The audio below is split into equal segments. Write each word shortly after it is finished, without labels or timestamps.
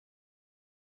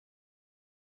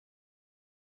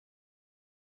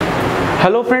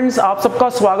Hello friends, आप सबका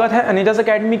स्वागत है अनेजा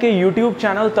अकेडमी के यूट्यूब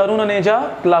चैनल तरुण अनेजा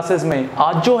क्लासेस में।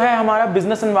 आज जो है हमारा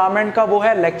बिजनेस एनवायरनमेंट का वो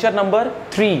है लेक्चर नंबर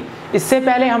 3। इससे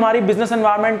पहले हमारी बिजनेस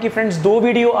एनवायरनमेंट की फ्रेंड्स 2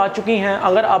 वीडियो आ चुकी हैं।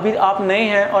 अगर अभी आप नए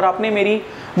हैं और आपने मेरी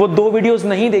वो 2 वीडियोस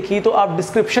नहीं देखी तो आप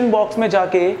डिस्क्रिप्शन बॉक्स में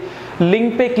जाके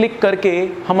लिंक पे क्लिक करके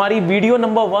हमारी वीडियो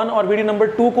नंबर 1 और वीडियो नंबर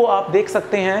 2 को आप देख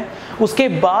सकते हैं। उसके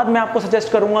बाद मैं आपको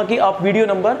सजेस्ट करूंगा कि आप वीडियो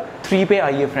नंबर 3 पे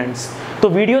आइए फ्रेंड्स। तो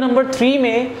वीडियो नंबर 3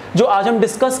 में जो आज हम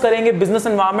डिस्कस करेंगे बिजनेस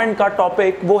एनवायरनमेंट का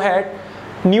टॉपिक वो है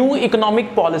new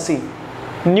economic policy.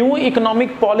 New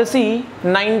economic policy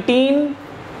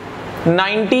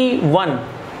 1991।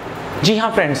 जी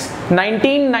हाँ फ्रेंड्स,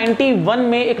 1991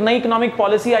 में एक नई इकोनॉमिक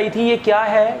पॉलिसी आई थी। ये क्या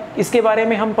है इसके बारे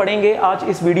में हम पढ़ेंगे आज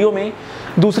इस वीडियो में।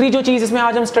 दूसरी जो चीज़ इसमें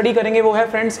आज हम स्टडी करेंगे वो है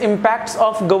friends impacts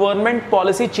of government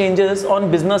policy changes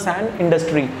on business and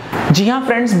industry. जी हाँ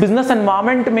फ्रेंड्स, बिजनेस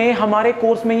एनवायरनमेंट में हमारे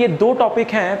कोर्स में ये 2 टॉपिक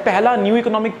हैं। पहला न्यू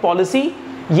इकोनॉमिक पॉलिसी,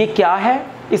 ये क्या है,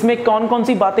 इसमें कौन कौन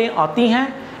सी बातें आती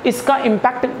हैं, इसका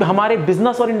इम्पैक्ट हमारे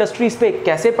बिजनेस और इंडस्ट्रीज पे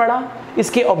कैसे पड़ा,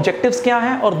 इसके ऑब्जेक्टिव्स क्या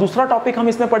हैं। और दूसरा टॉपिक हम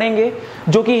इसमें पढ़ेंगे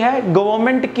जो कि है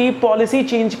गवर्नमेंट की पॉलिसी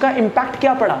चेंज का इम्पैक्ट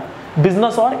क्या पड़ा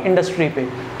बिजनेस और इंडस्ट्री पे।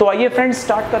 तो आइए फ्रेंड्स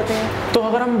स्टार्ट करते हैं। तो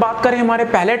अगर हम बात करें हमारे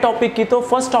पहले टॉपिक की, तो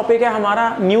फर्स्ट टॉपिक है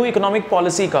हमारा न्यू इकोनॉमिक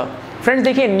पॉलिसी का। फ्रेंड्स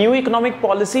देखिए, न्यू इकोनॉमिक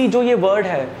पॉलिसी जो ये वर्ड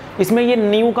है, इसमें ये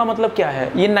न्यू का मतलब क्या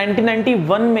है। ये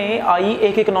 1991 में आई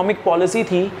एक इकोनॉमिक पॉलिसी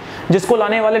थी जिसको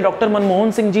लाने वाले डॉक्टर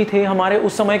मनमोहन सिंह जी थे, हमारे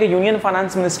उस समय के यूनियन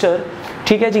फाइनेंस मिनिस्टर।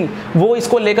 ठीक है जी, वो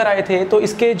इसको लेकर आए थे। तो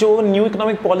इसके जो न्यू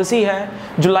इकोनॉमिक पॉलिसी है,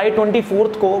 जुलाई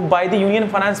 24 को by the union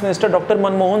finance minister doctor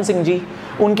Manmohan Singh ji,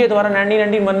 उनके द्वारा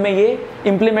 1991 में ये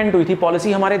इंप्लीमेंट हुई थी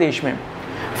पॉलिसी हमारे देश में।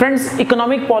 फ्रेंड्स,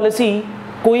 इकोनॉमिक पॉलिसी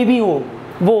कोई भी हो,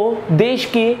 वो देश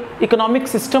के इकोनॉमिक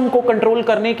सिस्टम को कंट्रोल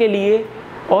करने के लिए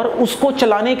और उसको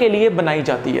चलाने के लिए बनाई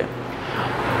जाती है।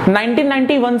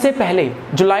 1991 से पहले,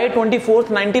 जुलाई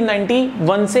 24,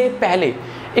 1991 से पहले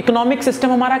इकोनॉमिक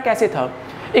सिस्टम हमारा कैसे था।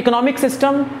 इकोनॉमिक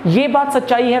सिस्टम, ये बात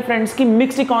सच्चाई है फ्रेंड्स कि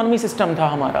मिक्स्ड इकोनॉमी सिस्टम था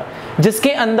हमारा,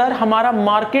 जिसके अंदर हमारा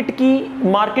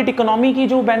मार्केट इकोनॉमी की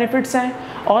जो बेनिफिट्स हैं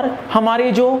और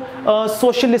हमारे जो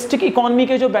सोशलिस्टिक इकोनॉमी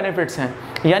के जो बेनिफिट्स हैं।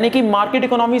 यानी कि मार्केट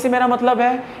इकोनॉमी से मेरा मतलब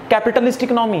है कैपिटलिस्ट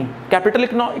इकोनॉमी।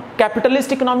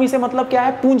 कैपिटलिस्ट इकोनॉमी से मतलब क्या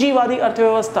है, पूंजीवादी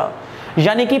अर्थव्यवस्था।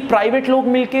 यानी कि प्राइवेट लोग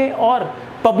मिलके और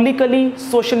पब्लिकली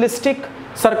सोशलिस्टिक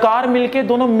सरकार मिलके,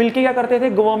 दोनों मिलके क्या करते थे,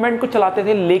 गवर्नमेंट को चलाते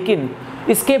थे। लेकिन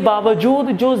इसके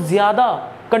बावजूद जो ज्यादा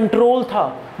कंट्रोल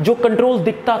था, जो कंट्रोल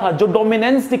दिखता था, जो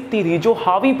डोमिनेंस दिखती थी, जो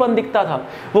हावीपन दिखता था,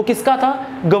 वो किसका था,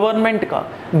 गवर्नमेंट का।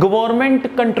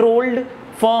 Government controlled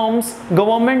firms,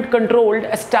 government controlled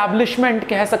establishment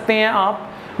कह सकते हैं आप।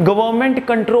 गवर्नमेंट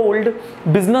कंट्रोल्ड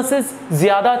बिजनेसेस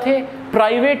ज्यादा थे,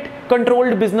 प्राइवेट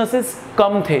कंट्रोल्ड बिजनेसेस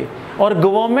कम थे। और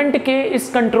गवर्नमेंट के इस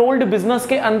कंट्रोल्ड बिजनेस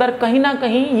के अंदर कहीं ना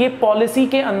कहीं ये पॉलिसी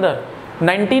के अंदर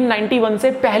 1991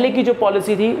 से पहले की जो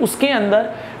पॉलिसी थी उसके अंदर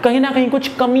कहीं ना कहीं कुछ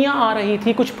कमियां आ रही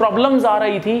थी, कुछ प्रॉब्लम्स आ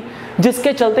रही थी,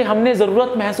 जिसके चलते हमने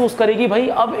ज़रूरत महसूस करी कि भाई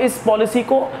अब इस पॉलिसी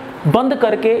को बंद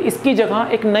करके इसकी जगह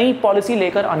एक नई पॉलिसी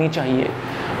लेकर आनी चाहिए।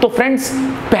 तो फ्रेंड्स,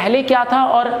 पहले क्या था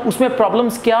और उसमें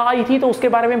प्रॉब्लम्स क्या आई थी, तो उसके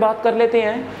बारे में बात कर लेते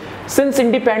हैं। Since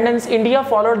independence, India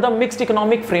followed the mixed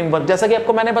economic framework. जैसा कि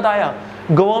आपको मैंने बताया,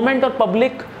 गवर्नमेंट और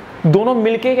पब्लिक दोनों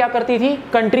मिलके क्या करती थी,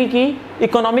 कंट्री की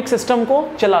इकोनॉमिक सिस्टम को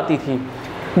चलाती थी।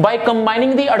 By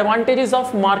combining the advantages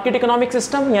of market economic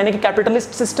system, यानी कि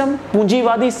कैपिटलिस्ट सिस्टम,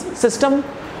 पूंजीवादी सिस्टम,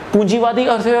 पूंजीवादी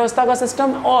अर्थव्यवस्था का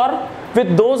सिस्टम, और with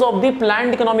those of the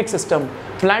planned economic system.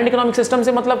 Planned economic system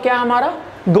से मतलब क्या है, हमारा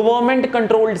गवर्नमेंट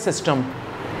कंट्रोल्ड सिस्टम।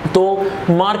 तो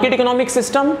market economic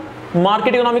system,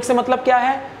 market economic से मतलब क्या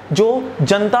है, जो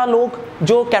जनता लोग,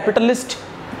 जो कैपिटलिस्ट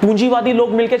पूंजीवादी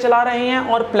लोग मिलके चला रहे हैं,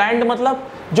 और प्लान्ड मतलब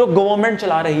जो गवर्नमेंट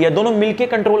चला रही है, दोनों मिलके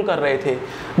कंट्रोल कर रहे थे।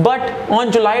 But on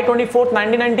July 24,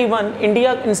 1991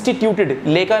 India instituted,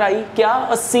 लेकर आई क्या,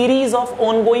 a series of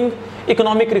ongoing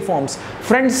economic reforms.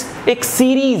 Friends, एक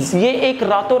सीरीज, ये एक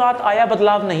रातों रात आया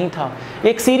बदलाव नहीं था,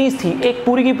 एक सीरीज थी, एक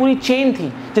पूरी की पूरी चेन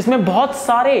थी जिसमें बहुत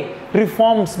सारे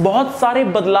रिफॉर्म्स, बहुत सारे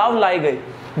बदलाव लाए गए।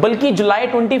 बल्कि जुलाई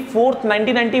 24,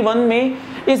 1991 में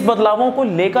इस बदलावों को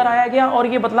लेकर आया गया और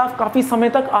ये बदलाव काफी समय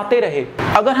तक आते रहे।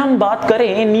 अगर हम बात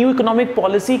करें न्यू इकोनॉमिक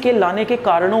पॉलिसी के लाने के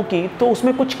कारणों की, तो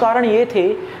उसमें कुछ कारण ये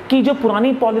थे कि जो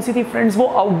पुरानी पॉलिसी थी फ्रेंड्स, वो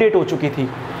आउटडेट हो चुकी थी।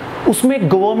 उसमें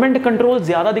गवर्नमेंट कंट्रोल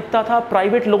ज्यादा दिखता था,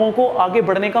 प्राइवेट लोगों को आगे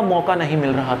बढ़ने का मौका नहीं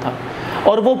मिल रहा था,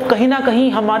 और वो कहीं ना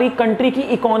कहीं हमारी कंट्री की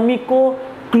इकोनॉमी को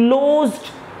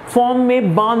क्लोज्ड फॉर्म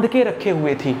में बांध के रखे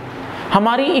हुए थी।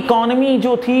 हमारी इकोनॉमी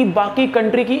जो थी बाकी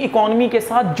कंट्री की इकोनॉमी के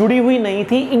साथ जुड़ी हुई नहीं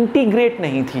थी, इंटीग्रेट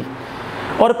नहीं थी।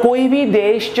 और कोई भी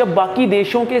देश जब बाकी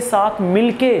देशों के साथ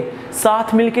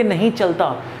मिलके नहीं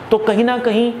चलता, तो कहीं ना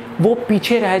कहीं वो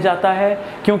पीछे रह जाता है,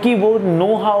 क्योंकि वो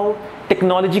know how,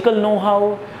 technological know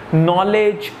how,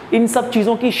 knowledge, इन सब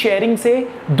चीज़ों की शेयरिंग से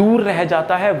दूर रह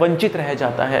जाता है, वंचित रह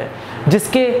जाता है,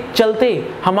 जिसके चलते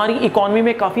हमारी इकॉनमी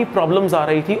में काफ़ी प्रॉब्लम्स आ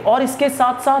रही थी। और इसके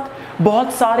साथ साथ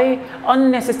बहुत सारे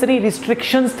अननेसेसरी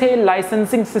रिस्ट्रिक्शंस थे,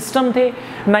 लाइसेंसिंग सिस्टम थे।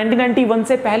 1991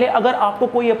 से पहले अगर आपको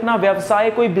कोई अपना व्यवसाय,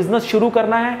 कोई बिजनेस शुरू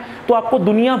करना है तो आपको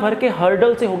दुनिया भर के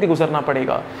हर्डल से होकर गुजरना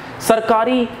पड़ेगा।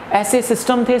 सरकारी ऐसे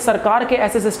सिस्टम थे, सरकार के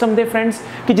ऐसे सिस्टम थे फ्रेंड्स,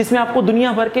 कि जिसमें आपको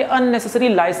दुनिया भर के अननेसेसरी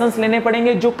लाइसेंस लेने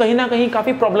पड़ेंगे, जो कहीं ना कहीं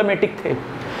काफ़ी प्रॉब्लमेटिक थे,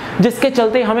 जिसके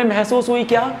चलते हमें महसूस हुई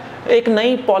क्या, एक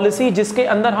नई पॉलिसी जिसके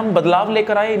अंदर हम बदलाव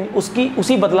लेकर आए।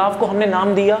 उसी बदलाव को हमने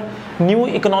नाम दिया न्यू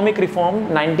इकोनॉमिक रिफॉर्म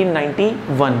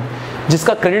 1991,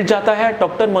 जिसका क्रेडिट जाता है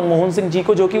डॉक्टर मनमोहन सिंह जी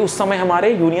को, जो कि उस समय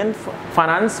हमारे यूनियन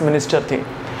फाइनेंस मिनिस्टर थे।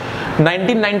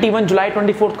 1991 जुलाई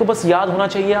 24 को बस याद होना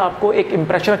चाहिए आपको, एक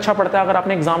इंप्रेशन अच्छा पड़ता है अगर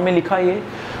आपने एग्जाम में लिखा ये।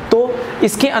 तो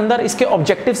इसके अंदर इसके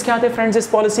ऑब्जेक्टिव्स क्या थे फ्रेंड्स इस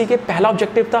पॉलिसी के? पहला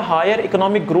ऑब्जेक्टिव था higher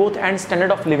economic growth and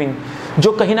standard of living,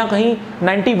 जो कहीं ना कहीं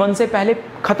 91 से पहले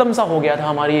खत्म सा हो गया था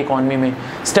हमारी इकॉनमी में।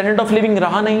 स्टैंडर्ड ऑफ लिविंग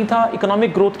रहा नहीं था,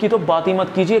 इकोनॉमिक ग्रोथ की तो बात ही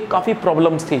मत कीजिए, काफ़ी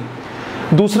प्रॉब्लम्स थी।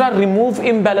 दूसरा, रिमूव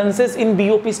इम्बैलेंसेस इन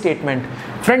बीओपी स्टेटमेंट।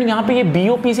 फ्रेंड यहाँ पे ये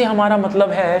बीओपी से हमारा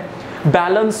मतलब है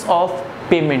बैलेंस ऑफ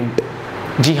पेमेंट।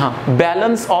 जी हाँ,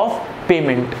 balance of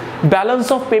payment.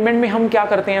 Balance of payment में हम क्या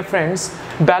करते हैं फ्रेंड्स?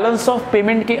 बैलेंस ऑफ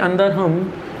पेमेंट के अंदर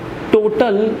हम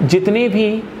टोटल जितने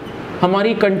भी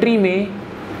हमारी कंट्री में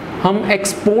हम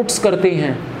एक्सपोर्ट्स करते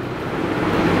हैं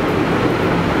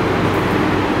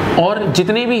और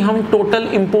जितने भी हम टोटल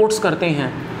इंपोर्ट्स करते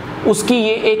हैं, उसकी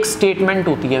ये एक स्टेटमेंट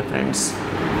होती है फ्रेंड्स।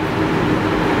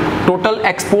 टोटल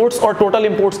एक्सपोर्ट्स और टोटल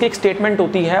इंपोर्ट्स की एक स्टेटमेंट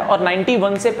होती है। और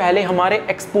 91 से पहले हमारे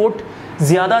एक्सपोर्ट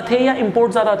ज़्यादा थे या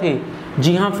इंपोर्ट ज़्यादा थे?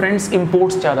 जी हाँ फ्रेंड्स,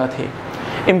 इंपोर्ट्स ज़्यादा थे।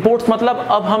 इंपोर्ट्स मतलब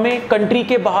अब हमें कंट्री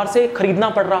के बाहर से खरीदना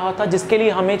पड़ रहा था, जिसके लिए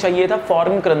हमें चाहिए था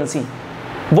फॉरेन करेंसी,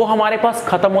 वो हमारे पास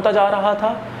ख़त्म होता जा रहा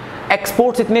था।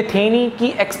 एक्सपोर्ट्स इतने थे नहीं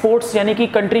कि एक्सपोर्ट्स यानी कि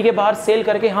कंट्री के बाहर सेल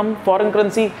करके हम फॉरेन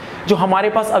करेंसी जो हमारे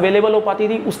पास अवेलेबल हो पाती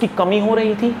थी उसकी कमी हो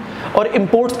रही थी। और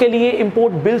इंपोर्ट्स के लिए,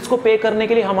 इंपोर्ट बिल्स को पे करने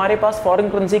के लिए हमारे पास फॉरेन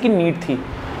करेंसी की नीड थी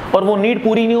और वो नीड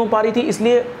पूरी नहीं हो पा रही थी।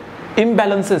 इसलिए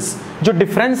इम्बैलेंसेस, जो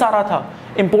डिफरेंस आ रहा था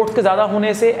इंपोर्ट्स के ज़्यादा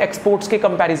होने से एक्सपोर्ट्स के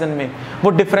कंपैरिजन में,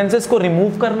 वो डिफरेंसेस को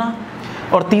रिमूव करना।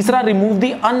 और तीसरा, remove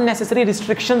the unnecessary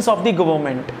restrictions of the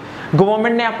government.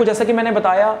 Government ने आपको, जैसा कि मैंने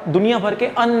बताया, दुनिया भर के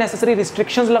अननेसेसरी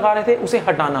रिस्ट्रिक्शंस लगा रहे थे, उसे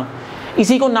हटाना।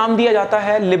 इसी को नाम दिया जाता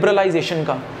है लिबरलाइजेशन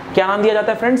का। क्या नाम दिया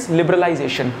जाता है फ्रेंड्स?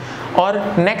 लिबरलाइजेशन। और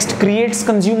नेक्स्ट, क्रिएट्स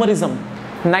कंज्यूमरिज्म।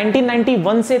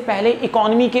 1991 से पहले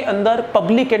इकोनॉमी के अंदर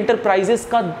पब्लिक एंटरप्राइजेस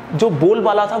का जो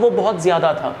बोलबाला था वो बहुत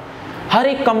ज़्यादा था। हर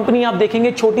एक कंपनी आप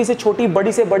देखेंगे, छोटी से छोटी,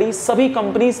 बड़ी से बड़ी, सभी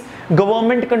कंपनीज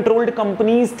गवर्नमेंट कंट्रोल्ड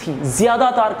कंपनीज थी,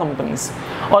 ज़्यादातर कंपनीज।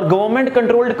 और गवर्नमेंट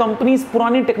कंट्रोल्ड कंपनीज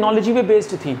पुरानी टेक्नोलॉजी पे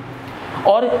बेस्ड थी।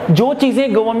 और जो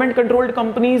चीज़ें गवर्नमेंट कंट्रोल्ड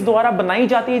कंपनीज द्वारा बनाई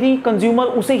जाती थी, कंज्यूमर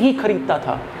उसे ही खरीदता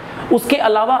था। उसके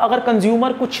अलावा अगर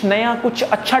कंज्यूमर कुछ नया, कुछ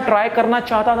अच्छा ट्राई करना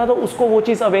चाहता था तो उसको वो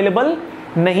चीज़ अवेलेबल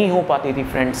नहीं हो पाती थी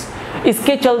फ्रेंड्स।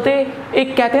 इसके चलते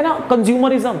एक कहते हैं ना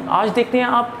कंज्यूमरिज्म, आज देखते हैं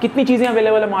आप कितनी चीज़ें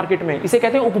अवेलेबल है मार्केट में, इसे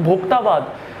कहते हैं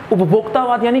उपभोक्तावाद।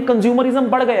 उपभोक्तावाद यानी कंज्यूमरिज्म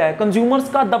बढ़ गया है, कंज्यूमर्स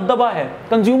का दबदबा है,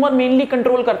 कंज्यूमर मेनली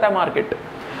कंट्रोल करता है मार्केट।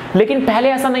 लेकिन पहले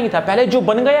ऐसा नहीं था, पहले जो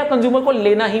बन गया कंज्यूमर को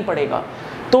लेना ही पड़ेगा।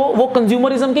 तो वो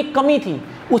कंज्यूमरिज्म की कमी थी,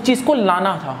 उस चीज़ को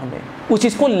लाना था हमें, उस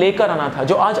चीज़ को लेकर आना था,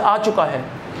 जो आज आ चुका है।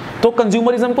 तो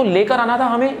कंज्यूमरिज्म को लेकर आना था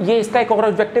हमें, ये इसका एक और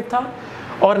ऑब्जेक्टिव था।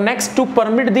 और next, to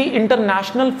permit the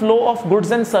international flow of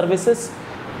goods and services,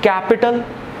 capital,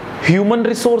 human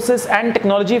resources and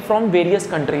technology from various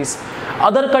countries.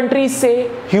 Other countries से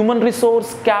ह्यूमन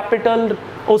रिसोर्स, कैपिटल,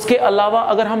 उसके अलावा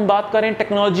अगर हम बात करें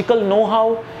टेक्नोलॉजिकल नो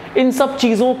हाउ, इन सब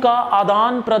चीज़ों का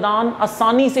आदान प्रदान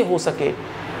आसानी से हो सके,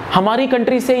 हमारी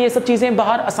कंट्री से ये सब चीज़ें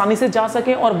बाहर आसानी से जा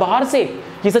सकें और बाहर से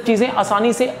ये सब चीज़ें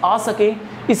आसानी से आ सके,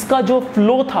 इसका जो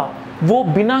फ्लो था वो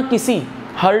बिना किसी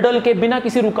हर्डल के, बिना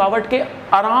किसी रुकावट के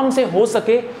आराम से हो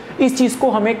सके, इस चीज़ को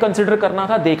हमें कंसिडर करना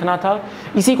था, देखना था।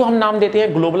 इसी को हम नाम देते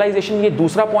हैं ग्लोबलाइजेशन। ये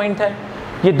दूसरा पॉइंट है,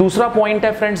 ये दूसरा पॉइंट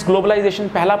है फ्रेंड्स ग्लोबलाइजेशन।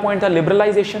 पहला पॉइंट था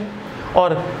लिबरलाइजेशन।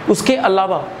 और उसके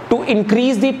अलावा to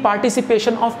increase the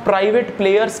participation of private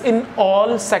players in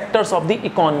all sectors of the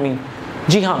economy.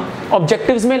 जी हाँ,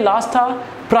 ऑब्जेक्टिव्स में लास्ट था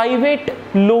प्राइवेट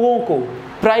लोगों को,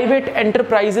 प्राइवेट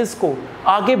एंटरप्राइजेस को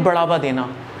आगे बढ़ावा देना।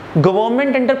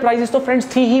 गवर्नमेंट एंटरप्राइजेस तो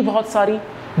फ्रेंड्स थी ही बहुत सारी,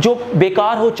 जो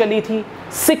बेकार हो चली थी,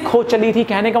 सिक हो चली थी,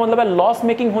 कहने का मतलब है लॉस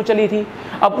मेकिंग हो चली थी।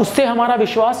 अब उससे हमारा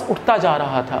विश्वास उठता जा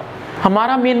रहा था।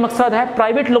 हमारा मेन मकसद है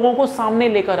प्राइवेट लोगों को सामने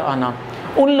लेकर आना,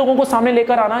 उन लोगों को सामने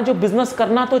लेकर आना जो बिजनेस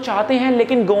करना तो चाहते हैं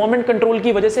लेकिन गवर्नमेंट कंट्रोल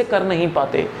की वजह से कर नहीं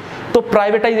पाते। तो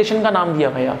प्राइवेटाइजेशन का नाम दिया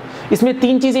गया। इसमें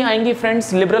तीन चीज़ें आएंगी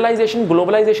friends, liberalisation,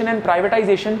 globalisation and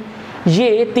privatisation.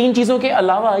 ये तीन चीज़ों के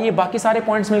अलावा ये बाकी सारे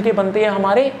पॉइंट्स मिलके बनते हैं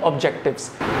हमारे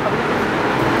ऑब्जेक्टिव्स।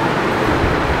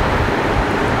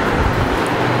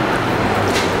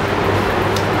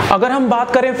 अगर हम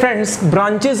बात करें friends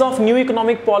branches of new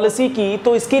economic policy की,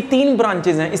 तो इसके 3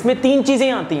 ब्रांचेस हैं, इसमें 3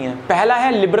 चीजें आती हैं। पहला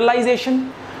है लिबरलाइजेशन,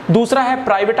 दूसरा है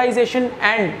privatisation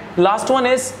and last one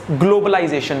is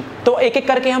globalisation. तो एक एक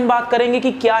करके हम बात करेंगे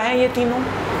कि क्या है ये तीनों।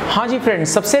 हाँ जी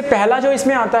फ्रेंड्स, सबसे पहला जो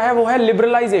इसमें आता है वो है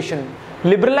लिबरलाइजेशन।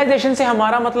 लिबरलाइजेशन से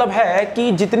हमारा मतलब है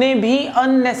कि जितने भी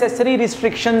अननेसेसरी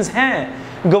रिस्ट्रिक्शंस हैं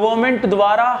गवर्नमेंट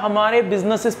द्वारा हमारे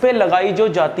बिजनेसेस पे लगाई जो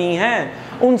जाती हैं,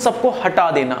 उन सबको हटा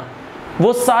देना।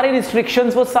 वो सारे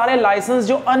रिस्ट्रिक्शंस, वो सारे लाइसेंस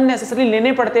जो अननेसेसरी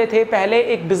लेने पड़ते थे पहले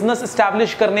एक बिजनेस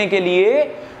एस्टैब्लिश करने के लिए,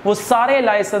 वो सारे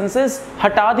लाइसेंसेस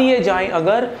हटा दिए जाएं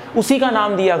अगर, उसी का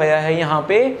नाम दिया गया है यहाँ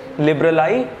पे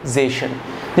लिबरलाइजेशन।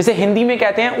 जैसे हिंदी में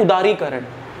कहते हैं उदारीकरण,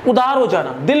 उदार हो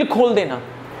जाना, दिल खोल देना।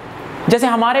 जैसे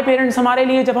हमारे पेरेंट्स हमारे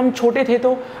लिए जब हम छोटे थे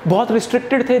तो बहुत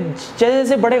रिस्ट्रिक्टेड थे, जैसे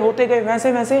जैसे बड़े होते गए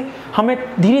वैसे वैसे हमें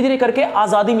धीरे धीरे करके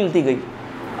आज़ादी मिलती गई।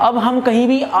 अब हम कहीं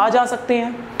भी आ जा सकते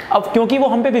हैं, अब क्योंकि वो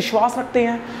हम पे विश्वास रखते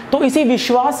हैं, तो इसी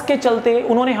विश्वास के चलते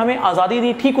उन्होंने हमें आज़ादी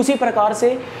दी। ठीक उसी प्रकार से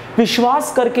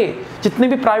विश्वास करके जितने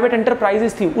भी प्राइवेट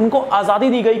एंटरप्राइजेस थी उनको आज़ादी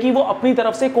दी गई कि वो अपनी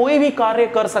तरफ से कोई भी कार्य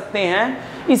कर सकते हैं।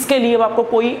 इसके लिए आपको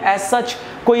कोई एज सच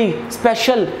कोई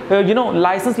स्पेशल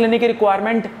लाइसेंस लेने की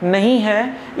रिक्वायरमेंट नहीं है।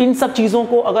 इन सब चीज़ों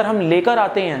को अगर हम लेकर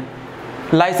आते हैं,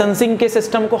 लाइसेंसिंग के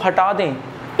सिस्टम को हटा दें,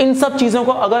 इन सब चीज़ों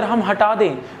को अगर हम हटा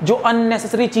दें जो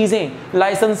अननेसेसरी चीज़ें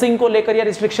लाइसेंसिंग को लेकर या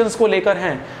रिस्ट्रिक्शंस को लेकर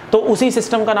हैं, तो उसी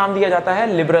सिस्टम का नाम दिया जाता है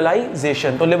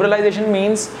लिबरलाइजेशन। तो liberalisation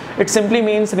means, it simply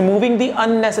means removing the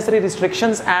unnecessary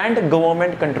restrictions and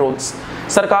government controls.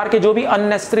 सरकार के जो भी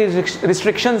अननेसेसरी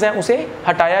रिस्ट्रिक्शंस हैं उसे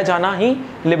हटाया जाना ही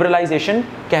लिबरलाइजेशन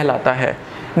कहलाता है।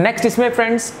 नेक्स्ट इसमें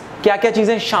फ्रेंड्स क्या क्या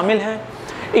चीज़ें शामिल हैं?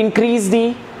 Increase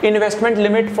the investment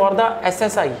limit for the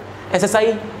SSI.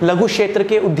 SSI लघु क्षेत्र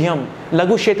के उद्यम,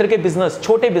 लघु क्षेत्र के बिजनेस,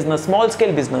 छोटे बिजनेस, स्मॉल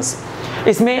स्केल बिजनेस।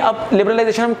 इसमें अब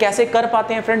लिबरलाइजेशन हम कैसे कर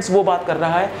पाते हैं फ्रेंड्स, वो बात कर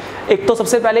रहा है। एक तो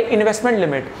सबसे पहले इन्वेस्टमेंट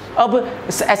लिमिट। अब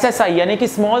एसएसआई यानी कि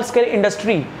स्मॉल स्केल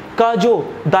इंडस्ट्री का जो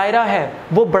दायरा है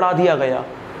वो बढ़ा दिया गया।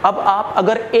 अब आप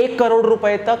अगर 1 करोड़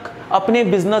रुपए तक अपने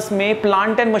बिजनेस में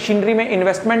प्लांट एंड मशीनरी में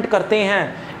इन्वेस्टमेंट करते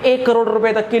हैं, 1 करोड़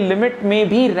रुपए तक की लिमिट में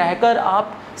भी रहकर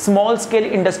आप स्मॉल स्केल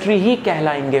इंडस्ट्री ही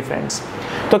कहलाएंगे फ्रेंड्स।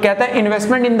 तो कहता है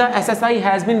investment in the SSI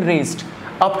has been raised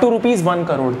up to ₹1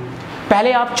 crore.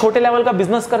 पहले आप छोटे लेवल का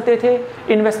बिजनेस करते थे,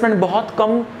 इन्वेस्टमेंट बहुत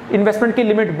कम, इन्वेस्टमेंट की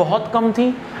लिमिट बहुत कम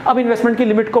थी। अब इन्वेस्टमेंट की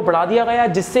लिमिट को बढ़ा दिया गया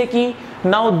जिससे कि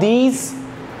now these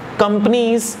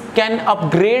companies can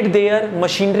upgrade their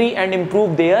machinery and improve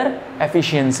there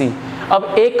efficiency.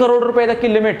 अब 1 करोड़ रुपए तक की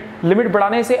लिमिट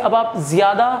बढ़ाने से अब आप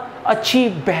ज्यादा अच्छी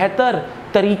बेहतर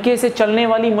तरीके से चलने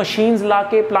वाली मशीन्स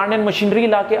लाके, प्लांट एंड मशीनरी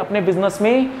लाके अपने बिजनेस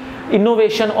में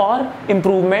इनोवेशन और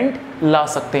इंप्रूवमेंट ला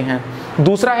सकते हैं।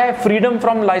 दूसरा है freedom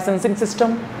from licensing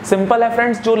system. Simple है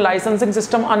फ्रेंड्स, जो लाइसेंसिंग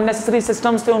सिस्टम अननेसेसरी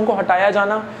सिस्टम्स थे उनको हटाया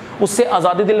जाना, उससे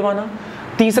आज़ादी दिलवाना।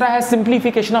 तीसरा है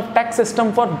simplification of tax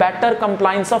system for better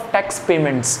compliance of tax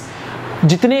payments.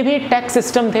 जितने भी टैक्स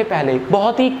सिस्टम थे पहले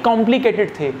बहुत ही कॉम्प्लिकेटेड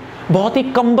थे, बहुत ही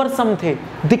कम्बरसम थे,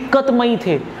 दिक्कतमयी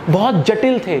थे, बहुत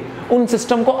जटिल थे, उन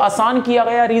सिस्टम को आसान किया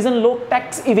गया। रीज़न, लोग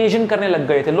टैक्स इवेजन करने लग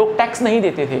गए थे, लोग टैक्स नहीं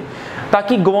देते थे,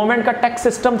 ताकि गवर्नमेंट का टैक्स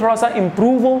सिस्टम थोड़ा सा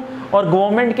इंप्रूव हो और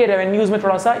गवर्नमेंट के रेवेन्यूज़ में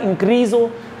थोड़ा सा इंक्रीज हो,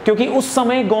 क्योंकि उस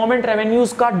समय गवर्नमेंट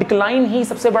रेवेन्यूज़ का डिक्लाइन ही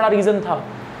सबसे बड़ा रीज़न था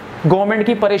गवर्नमेंट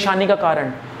की परेशानी का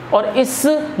कारण। और इस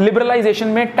लिबरलाइजेशन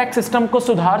में टैक्स सिस्टम को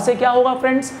सुधार से क्या होगा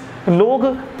फ्रेंड्स, लोग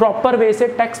प्रॉपर वे से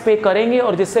टैक्स पे करेंगे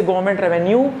और जिससे गवर्नमेंट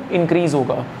रेवेन्यू इंक्रीज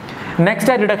होगा। नेक्स्ट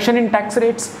है रिडक्शन इन टैक्स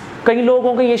रेट्स। कई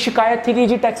लोगों की ये शिकायत थी कि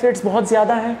जी टैक्स रेट्स बहुत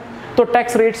ज़्यादा हैं, तो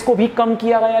टैक्स रेट्स को भी कम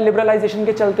किया गया लिबरलाइजेशन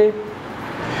के चलते।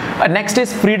 Next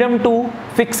is freedom to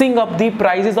fixing up the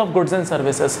prices of goods and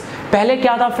services. पहले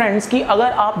क्या था फ्रेंड्स कि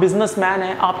अगर आप बिजनेसमैन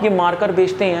हैं, आप ये मार्कर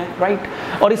बेचते हैं, राइट,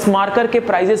 और इस मार्कर के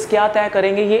प्राइजेस क्या तय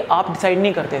करेंगे ये आप डिसाइड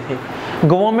नहीं करते थे।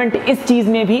 गवर्नमेंट इस चीज़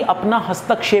में भी अपना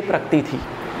हस्तक्षेप रखती थी,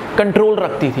 कंट्रोल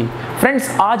रखती थी।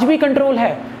 फ्रेंड्स आज भी कंट्रोल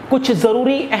है कुछ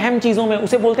ज़रूरी अहम चीज़ों में,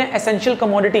 उसे बोलते हैं essential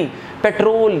commodity,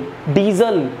 petrol,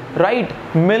 diesel, right,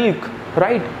 milk,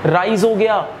 right, rice हो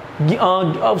गया,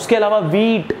 उसके अलावा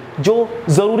वीट, जो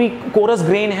ज़रूरी कोरस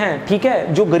ग्रेन है, ठीक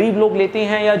है, जो गरीब लोग लेते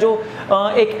हैं, या जो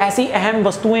एक ऐसी अहम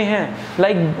वस्तुएं हैं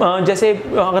लाइक जैसे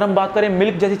अगर हम बात करें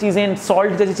मिल्क जैसी चीज़ें,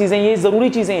 सॉल्ट जैसी चीज़ें, ये ज़रूरी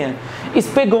चीज़ें हैं। इस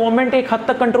पे गवर्नमेंट एक हद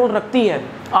तक कंट्रोल रखती है,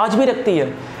 आज भी रखती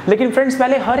है। लेकिन फ्रेंड्स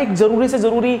पहले हर एक ज़रूरी से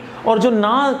ज़रूरी और जो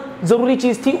ना ज़रूरी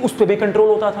चीज़ थी उस पर भी कंट्रोल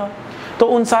होता था, तो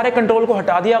उन सारे कंट्रोल को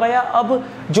हटा दिया गया। अब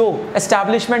जो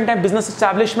एस्टैब्लिशमेंट है, बिजनेस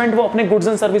एस्टैब्लिशमेंट, वो अपने गुड्स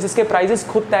एंड सर्विसेज के प्राइजेस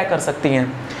खुद तय कर सकती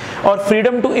हैं। और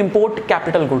freedom to import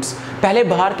capital goods. पहले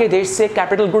बाहर के देश से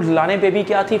कैपिटल गुड्स लाने पे भी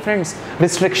क्या थी फ्रेंड्स,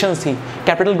 रिस्ट्रिक्शंस थी।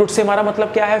 कैपिटल गुड्स से हमारा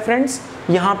मतलब क्या है फ्रेंड्स,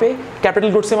 यहाँ पे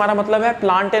कैपिटल गुड्स से हमारा मतलब है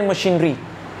प्लांट एंड मशीनरी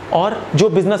और जो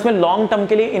बिजनेस में लॉन्ग टर्म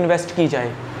के लिए इन्वेस्ट की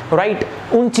जाए। राइट,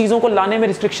 उन चीज़ों को लाने में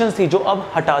रिस्ट्रिक्शंस थी जो अब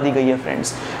हटा दी गई है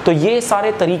फ्रेंड्स। तो ये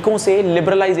सारे तरीकों से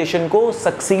लिबरलाइजेशन को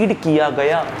सक्सीड किया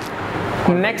गया।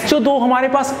 नेक्स्ट जो दो हमारे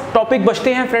पास टॉपिक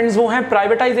बचते हैं फ्रेंड्स वो हैं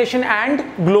प्राइवेटाइजेशन एंड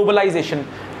ग्लोबलाइजेशन।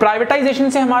 प्राइवेटाइजेशन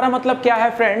से हमारा मतलब क्या है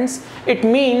friends? It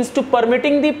means to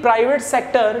permitting the private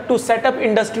sector to set up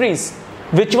industries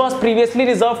which was previously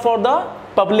reserve for the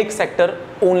public sector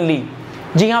only.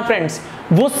 जी हाँ फ्रेंड्स,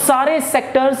 वो सारे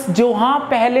सेक्टर्स जो हाँ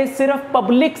पहले सिर्फ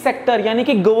पब्लिक सेक्टर यानी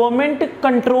कि गवर्नमेंट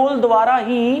कंट्रोल द्वारा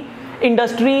ही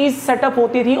इंडस्ट्रीज सेटअप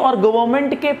होती थी और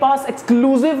गवर्नमेंट के पास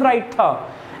एक्सक्लूसिव राइट था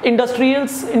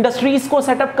इंडस्ट्रीज को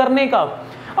सेटअप करने का,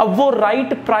 अब वो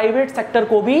राइट प्राइवेट सेक्टर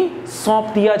को भी सौंप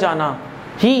दिया जाना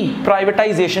ही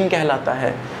प्राइवेटाइजेशन कहलाता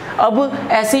है। अब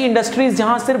ऐसी इंडस्ट्रीज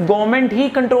जहां सिर्फ गवर्नमेंट ही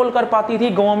कंट्रोल कर पाती थी,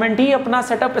 गवर्नमेंट ही अपना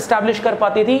सेटअप एस्टैब्लिश कर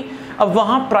पाती थी, अब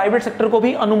वहां प्राइवेट सेक्टर को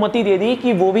भी अनुमति दे दी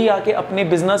कि वो भी आके अपने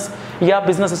बिजनेस या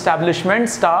बिजनेस एस्टैब्लिशमेंट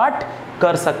स्टार्ट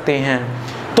कर सकते हैं।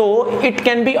 तो it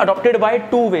can be adopted by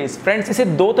two ways friends, इसे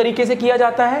दो तरीके से किया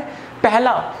जाता है।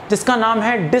 पहला जिसका नाम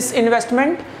है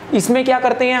डिसइन्वेस्टमेंट, इसमें क्या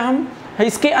करते हैं हम,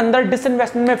 इसके अंदर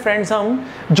डिसइन्वेस्टमेंट में फ्रेंड्स हम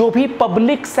जो भी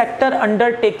पब्लिक सेक्टर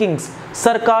अंडरटेकिंग्स,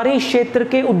 सरकारी क्षेत्र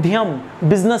के उद्यम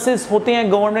बिजनेसेस होते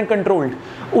हैं गवर्नमेंट कंट्रोल्ड,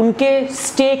 उनके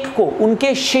स्टेक को,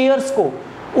 उनके शेयर्स को,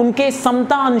 उनके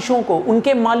समता अंशों को,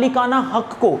 उनके मालिकाना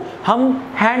हक को हम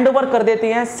हैंड ओवर कर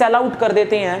देते हैं, सेल आउट कर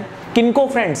देते हैं। किनको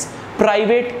फ्रेंड्स?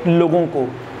 प्राइवेट लोगों को,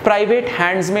 प्राइवेट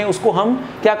हैंड्स में उसको हम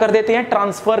क्या कर देते हैं,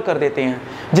 ट्रांसफर कर देते हैं,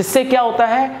 जिससे क्या होता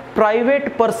है,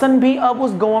 प्राइवेट पर्सन भी अब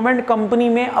उस गवर्नमेंट कंपनी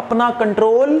में अपना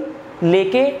कंट्रोल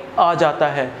लेके आ जाता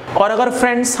है। और अगर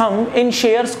फ्रेंड्स हम इन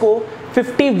शेयर्स को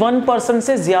 51%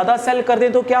 से ज्यादा सेल कर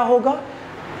दें तो क्या होगा?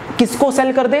 किसको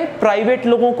सेल कर दे? प्राइवेट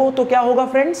लोगों को। तो क्या होगा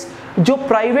फ्रेंड्स, जो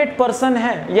प्राइवेट पर्सन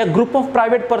है या ग्रुप ऑफ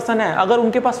प्राइवेट पर्सन है, अगर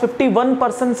उनके पास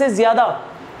 51% से ज्यादा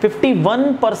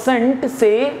 51%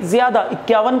 से ज्यादा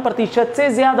 51% से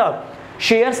ज्यादा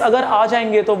शेयर्स अगर आ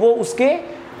जाएंगे तो वो उसके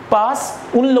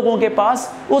पास, उन लोगों के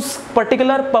पास उस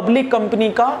पर्टिकुलर पब्लिक कंपनी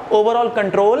का ओवरऑल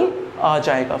कंट्रोल आ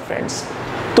जाएगा फ्रेंड्स।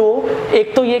 तो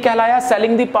एक तो ये कहलाया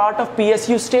selling the part of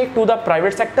PSU stake to the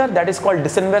private sector, that is called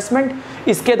disinvestment.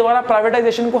 इसके द्वारा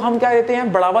प्राइवेटाइजेशन को हम क्या देते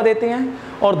हैं, बढ़ावा देते हैं।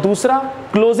 और दूसरा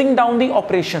क्लोजिंग डाउन द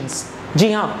ऑपरेशंस,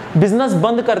 जी हाँ, बिजनेस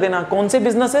बंद कर देना। कौन से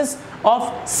बिजनेसेस?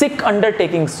 ऑफ सिक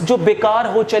अंडरटेकिंग्स, जो बेकार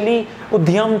हो चली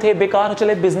उद्यम थे, बेकार हो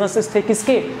चले बिजनेसेस थे,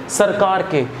 किसके? सरकार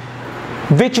के।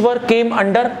 विच वर केम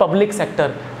अंडर पब्लिक सेक्टर,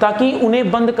 ताकि उन्हें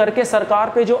बंद करके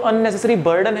सरकार पे जो अननेसेसरी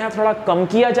बर्डन है थोड़ा कम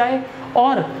किया जाए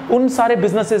और उन सारे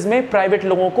बिजनेसेस में प्राइवेट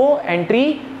लोगों को एंट्री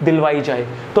दिलवाई जाए।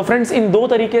 तो फ्रेंड्स इन दो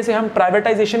तरीके से हम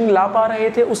प्राइवेटाइजेशन ला पा रहे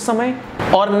थे उस समय।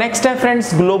 और नेक्स्ट है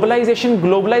फ्रेंड्स ग्लोबलाइजेशन।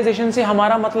 ग्लोबलाइजेशन से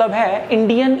हमारा मतलब है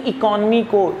इंडियन इकोनॉमी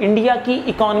को, इंडिया की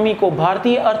इकोनॉमी को,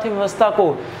 भारतीय अर्थव्यवस्था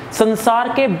को संसार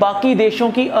के बाकी देशों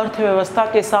की अर्थव्यवस्था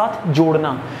के साथ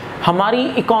जोड़ना, हमारी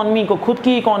इकोनॉमी को, खुद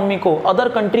की इकोनॉमी को अदर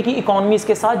कंट्री की इकोनॉमीज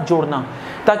के साथ जोड़ना,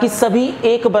 ताकि सभी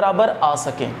एक बराबर आ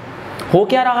सकें। हो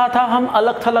क्या रहा था, हम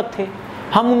अलग थलग थे,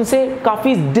 हम उनसे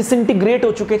काफ़ी डिसइंटीग्रेट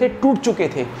हो चुके थे, टूट चुके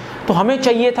थे। तो हमें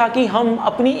चाहिए था कि हम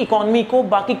अपनी इकोनॉमी को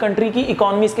बाकी कंट्री की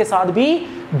इकोनॉमीज के साथ भी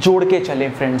जोड़ के चलें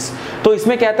फ्रेंड्स। तो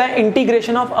इसमें कहता है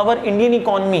integration of our Indian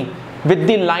economy with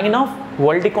the line of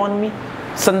world economy,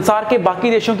 संसार के बाकी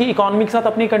देशों की इकोनॉमी के साथ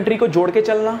अपनी कंट्री को जोड़ के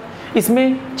चलना।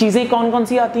 इसमें चीज़ें कौन कौन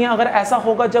सी आती हैं? अगर ऐसा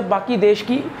होगा जब बाकी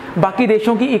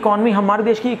देशों की इकोनॉमी हमारे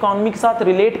देश की इकोनॉमी के साथ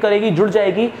रिलेट करेगी, जुड़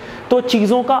जाएगी, तो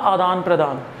चीज़ों का आदान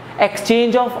प्रदान,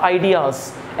 exchange of ideas,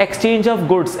 exchange of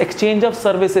goods, exchange of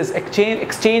services,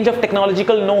 exchange of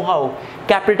technological know how,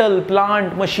 capital,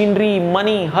 plant, machinery,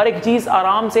 money, हर एक चीज़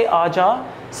आराम से आ जा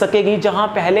सकेगी, जहां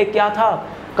पहले क्या था,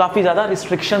 काफ़ी ज़्यादा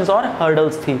रिस्ट्रिक्शंस और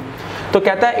हर्डल्स थी। तो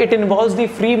कहता है it involves the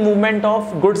free movement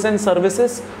of goods and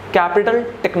services, capital,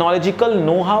 technological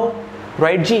know how,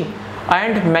 right ji,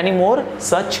 and many more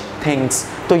such things.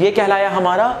 तो ये कहलाया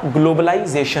हमारा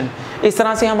ग्लोबलाइजेशन। इस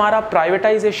तरह से हमारा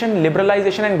प्राइवेटाइजेशन,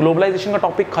 लिबरलाइजेशन एंड ग्लोबलाइजेशन का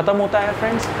टॉपिक खत्म होता है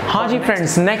फ्रेंड्स। हाँ जी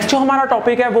फ्रेंड्स, नेक्स्ट जो हमारा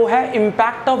टॉपिक है वो है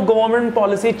impact of government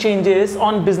policy changes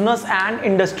on business and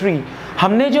industry.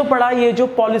 हमने जो पढ़ा, ये जो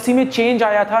पॉलिसी में चेंज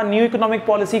आया था, न्यू इकोनॉमिक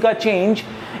पॉलिसी का चेंज,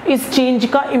 इस चेंज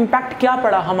का इम्पैक्ट क्या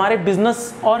पड़ा हमारे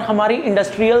बिजनेस और हमारी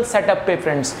इंडस्ट्रियल सेटअप पे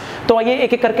फ्रेंड्स। तो आइए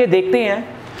एक एक करके देखते हैं।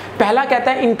 पहला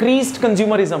कहता है इंक्रीज्ड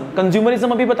कंज्यूमरिज्म।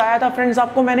 कंज्यूमरिज्म अभी बताया था फ्रेंड्स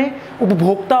आपको मैंने,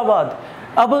 उपभोक्तावाद।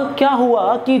 अब क्या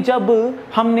हुआ कि जब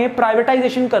हमने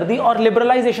प्राइवेटाइजेशन कर दी और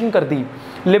लिबरलाइजेशन कर दी,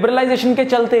 लिबरलाइजेशन के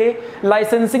चलते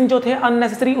लाइसेंसिंग जो थे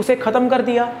अननेसेसरी उसे खत्म कर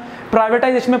दिया।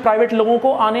 प्राइवेटाइजेशन में प्राइवेट लोगों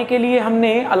को आने के लिए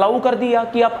हमने अलाउ कर दिया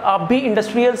कि आप भी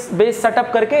इंडस्ट्रियल बेस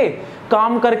सेटअप करके,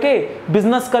 काम करके,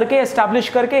 बिजनेस करके, एस्टैब्लिश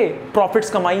करके प्रॉफिट्स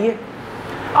कमाइए,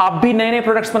 आप भी नए नए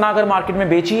प्रोडक्ट्स बनाकर मार्केट में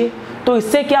बेचिए। तो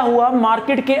इससे क्या हुआ,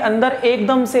 मार्केट के अंदर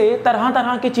एकदम से तरह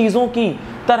तरह की चीज़ों की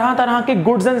तरह तरह के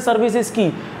गुड्स एंड सर्विसेज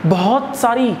की बहुत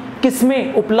सारी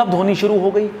किस्में उपलब्ध होनी शुरू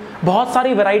हो गई, बहुत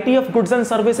सारी variety of goods and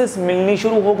services मिलनी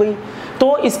शुरू हो गई।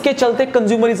 तो इसके चलते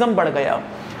कंज्यूमरिज्म बढ़ गया,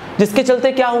 जिसके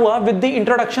चलते क्या हुआ, with the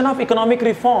introduction of economic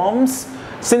reforms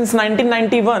since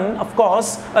 1991 of course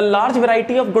a large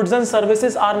variety of goods and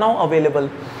services are now available।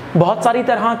 बहुत सारी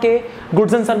तरह के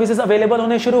goods and services अवेलेबल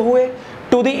होने शुरू हुए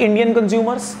to the Indian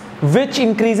consumers which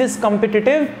increases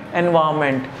competitive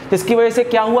environment। जिसकी वजह से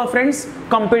क्या हुआ फ्रेंड्स,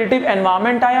 competitive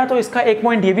environment आया, तो इसका एक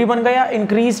पॉइंट ये भी बन गया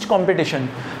increased competition।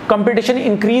 कंपटीशन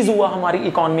इंक्रीज हुआ हमारी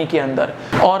इकोनॉमी के अंदर।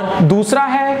 और दूसरा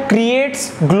है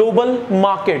क्रिएट्स ग्लोबल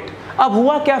मार्केट। अब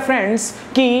हुआ क्या फ्रेंड्स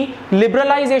कि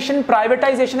लिबरलाइजेशन,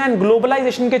 प्राइवेटाइजेशन एंड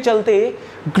ग्लोबलाइजेशन के चलते,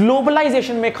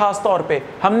 ग्लोबलाइजेशन में खास तौर पे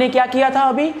हमने क्या किया था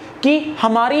अभी कि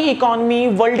हमारी इकोनॉमी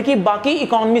वर्ल्ड की बाकी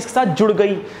इकोनॉमीज के साथ जुड़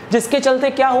गई, जिसके चलते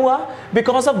क्या हुआ,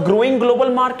 because of growing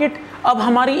global market अब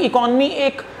हमारी इकोनॉमी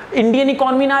एक इंडियन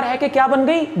इकोनॉमी ना रह के क्या बन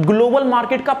गई, ग्लोबल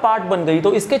मार्केट का पार्ट बन गई।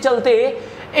 तो इसके चलते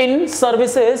इन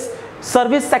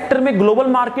सर्विस सेक्टर में ग्लोबल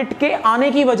मार्केट के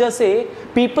आने की वजह से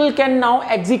पीपल कैन नाउ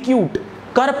एग्जीक्यूट,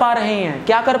 कर पा रहे हैं।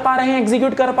 क्या कर पा रहे हैं,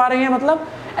 एग्जीक्यूट कर पा रहे हैं, मतलब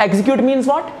एग्जीक्यूट मींस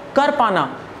व्हाट, कर पाना,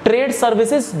 ट्रेड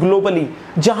सर्विसेज ग्लोबली।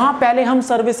 जहां पहले हम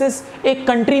सर्विसेज एक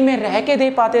कंट्री में रह के दे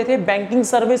पाते थे, banking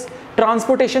service,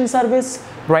 transportation service,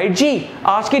 right जी,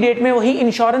 आज की डेट में वही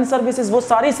इंश्योरेंस सर्विसेज, वो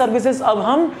सारी सर्विसेज अब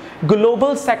हम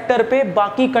ग्लोबल सेक्टर पे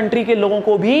बाकी कंट्री के लोगों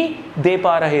को भी दे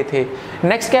पा रहे थे।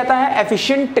 नेक्स्ट कहता है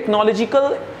एफिशिएंट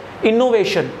टेक्नोलॉजिकल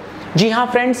इनोवेशन। जी हाँ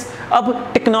फ्रेंड्स,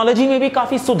 अब टेक्नोलॉजी में भी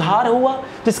काफी सुधार हुआ,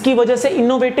 जिसकी वजह से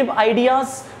इनोवेटिव आइडियाज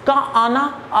का आना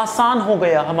आसान हो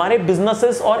गया हमारे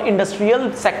बिजनेसेस और इंडस्ट्रियल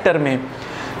सेक्टर में।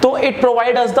 तो it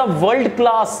provide us the world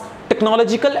class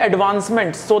technological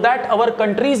advancement so that our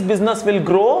countries business will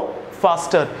grow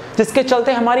faster, जिसके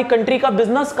चलते हमारी कंट्री का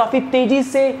बिजनेस काफी तेजी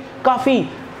से, काफी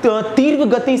तीव्र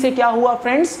गति से क्या हुआ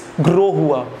फ्रेंड्स, ग्रो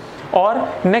हुआ। और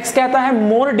नेक्स्ट कहता है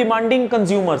मोर डिमांडिंग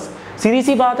कंज्यूमर्स। सीधी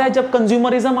सी बात है, जब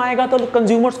कंज्यूमरिज्म आएगा तो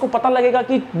कंज्यूमर्स को पता लगेगा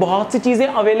कि बहुत सी चीजें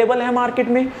अवेलेबल है मार्केट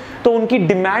में, तो उनकी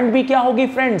डिमांड भी क्या होगी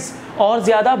फ्रेंड्स, और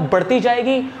ज्यादा बढ़ती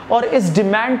जाएगी। और इस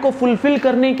डिमांड को फुलफिल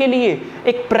करने के लिए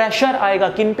एक प्रेशर आएगा,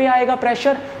 किन पे आएगा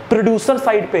प्रेशर, प्रोड्यूसर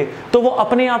साइड पे। तो वो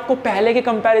अपने आप को पहले के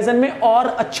कंपैरिजन में और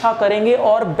अच्छा करेंगे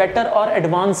और बेटर और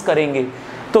एडवांस करेंगे।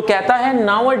 तो कहता है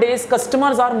nowadays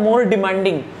customers are more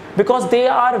demanding because they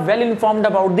are well informed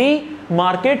about the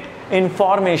market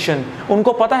information।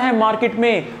 उनको पता है मार्केट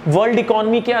में, वर्ल्ड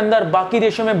इकोनॉमी के अंदर बाकी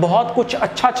देशों में बहुत कुछ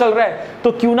अच्छा चल रहा है,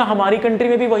 तो क्यों ना हमारी कंट्री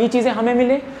में भी वही चीजें हमें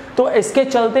मिले। तो इसके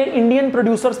चलते इंडियन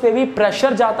प्रोड्यूसर्स पे भी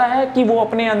प्रेशर जाता है कि वो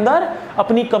अपने अंदर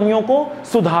अपनी कमियों को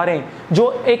सुधारें,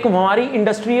 जो एक हमारी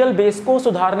इंडस्ट्रियल बेस को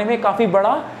सुधारने में काफी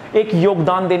बड़ा एक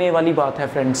योगदान देने वाली बात है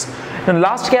फ्रेंड्स।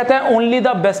 लास्ट कहता है only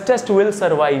the bestest will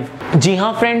survive. जी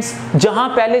हाँ फ्रेंड्स, जहां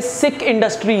पहले सिक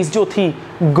इंडस्ट्रीज जो थी,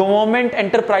 गवर्नमेंट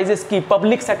एंटरप्राइजेस की,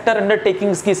 पब्लिक सेक्टर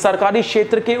अंडरटेकिंग्स की, सरकारी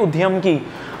क्षेत्र के उद्यम की,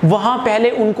 वहां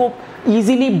पहले उनको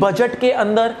इजीली बजट के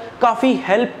अंदर काफी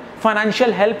हेल्प,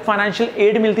 फाइनेंशियल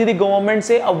एड मिलती थी गवर्नमेंट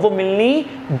से, अब वो मिलनी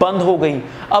बंद हो गई।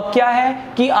 अब क्या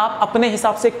है कि आप अपने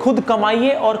हिसाब से खुद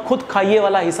कमाइए और खुद खाइए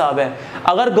वाला हिसाब है।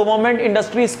 अगर गवर्नमेंट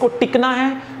इंडस्ट्रीज को टिकना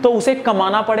है तो उसे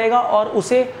कमाना पड़ेगा, और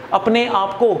उसे अपने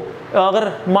आप को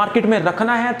अगर मार्केट में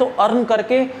रखना है तो अर्न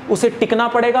करके उसे टिकना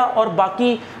पड़ेगा। और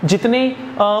बाकी जितने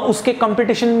उसके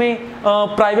कंपटीशन में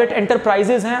प्राइवेट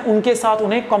एंटरप्राइजेज हैं उनके साथ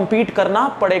उन्हें कॉम्पीट करना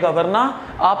पड़ेगा, वरना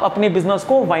आप अपने बिजनेस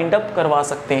को वाइंड अप करवा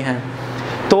सकते हैं।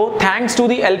 तो thanks to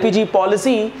the LPG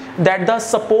policy that the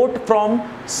support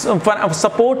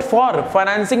for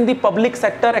financing the public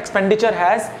sector expenditure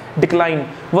has decline.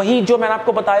 वही जो मैंने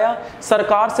आपको बताया,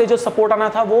 सरकार से जो सपोर्ट आना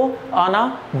था वो आना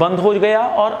बंद हो गया।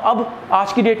 और अब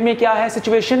आज की डेट में क्या है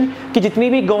सिचुएशन कि जितनी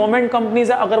भी गवर्नमेंट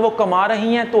कंपनीज है, अगर वो कमा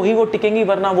रही हैं तो ही वो टिकेंगी,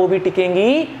 वरना वो भी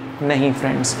टिकेंगी नहीं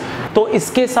फ्रेंड्स। तो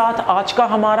इसके साथ आज का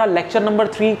हमारा लेक्चर नंबर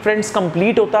 3 फ्रेंड्स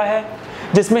कंप्लीट होता है,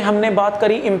 जिसमें हमने बात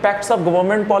करी impacts of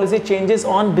government policy changes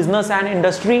on business and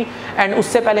industry. And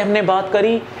उससे पहले हमने बात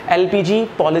करी एलपीजी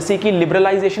पॉलिसी की,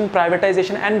 liberalisation,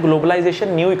 privatisation and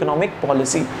globalisation, new economic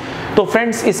policy. तो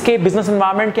फ्रेंड्स, इसके बिजनेस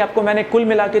एनवायरनमेंट के आपको मैंने कुल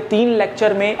मिला के 3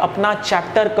 लेक्चर में अपना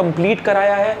चैप्टर कंप्लीट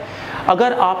कराया है।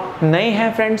 अगर आप नए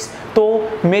हैं फ्रेंड्स तो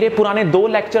मेरे पुराने 2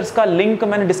 लेक्चर्स का लिंक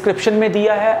मैंने डिस्क्रिप्शन में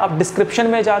दिया है, आप डिस्क्रिप्शन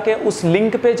में जाके उस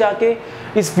लिंक पे जाके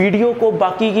इस वीडियो को,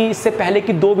 बाकी की इससे पहले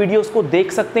की 2 वीडियोस को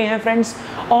देख सकते हैं फ्रेंड्स।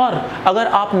 और अगर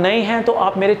आप नए हैं तो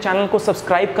आप मेरे चैनल को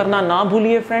सब्सक्राइब करना ना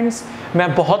भूलिए फ्रेंड्स।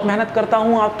 मैं बहुत मेहनत करता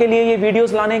हूं आपके लिए ये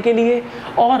वीडियोस लाने के लिए,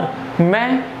 और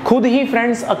मैं खुद ही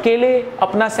फ्रेंड्स अकेले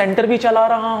अपना सेंटर भी चला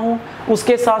रहा हूं।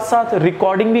 उसके साथ साथ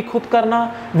रिकॉर्डिंग भी खुद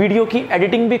करना, वीडियो की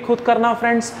एडिटिंग भी खुद करना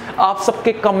फ्रेंड्स, आप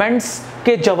सबके कमेंट्स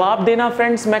के जवाब देना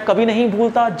फ्रेंड्स, मैं कभी नहीं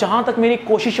भूलता। जहां तक मेरी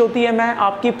कोशिश होती है मैं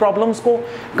आपकी प्रॉब्लम्स को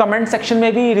कमेंट सेक्शन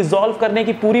में भी रिजॉल्व करने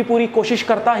की पूरी कोशिश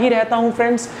करता ही रहता हूं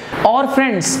फ्रेंड्स। और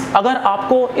फ्रेंड्स अगर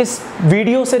आपको इस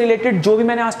वीडियो से रिलेटेड जो भी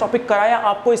मैंने आज टॉपिक कराया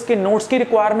आपको इसके नोट्स की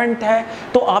रिक्वायरमेंट है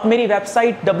तो आप मेरी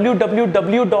वेबसाइट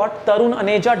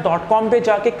www.tarunaneja.com पे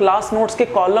जाके क्लास नोट्स के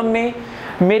कॉलम में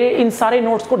मेरे इन सारे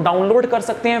नोट्स को डाउनलोड कर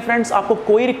सकते हैं फ्रेंड्स। आपको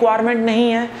कोई रिक्वायरमेंट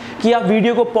नहीं है कि आप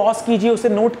वीडियो को पॉज कीजिए, उसे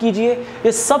नोट कीजिए,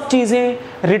 ये सब चीज़ें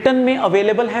रिटन में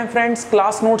अवेलेबल हैं फ्रेंड्स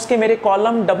क्लास नोट्स के मेरे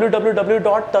कॉलम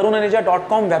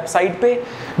www.tarunaneja.com वेबसाइट पे,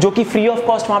 जो कि फ्री ऑफ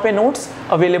कॉस्ट वहाँ पे नोट्स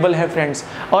अवेलेबल है फ्रेंड्स।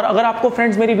 और अगर आपको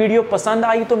फ्रेंड्स मेरी वीडियो पसंद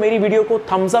आई तो मेरी वीडियो को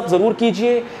थम्स अप ज़रूर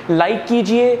कीजिए, लाइक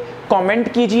कीजिए,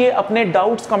 कमेंट कीजिए अपने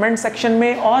डाउट्स कमेंट सेक्शन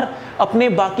में, और अपने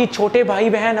बाकी छोटे भाई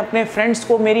बहन अपने फ्रेंड्स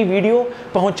को मेरी वीडियो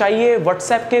पहुंचाइए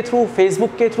व्हाट्सएप के थ्रू,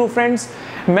 फेसबुक के थ्रू फ्रेंड्स।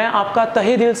 मैं आपका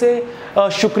तहे दिल से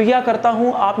शुक्रिया करता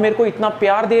हूं, आप मेरे को इतना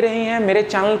प्यार दे रहे हैं, मेरे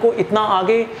चैनल को इतना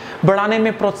आगे बढ़ाने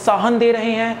में प्रोत्साहन दे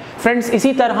रहे हैं फ्रेंड्स।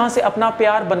 इसी तरह से अपना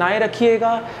प्यार बनाए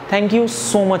रखिएगा। Thank you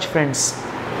so much friends.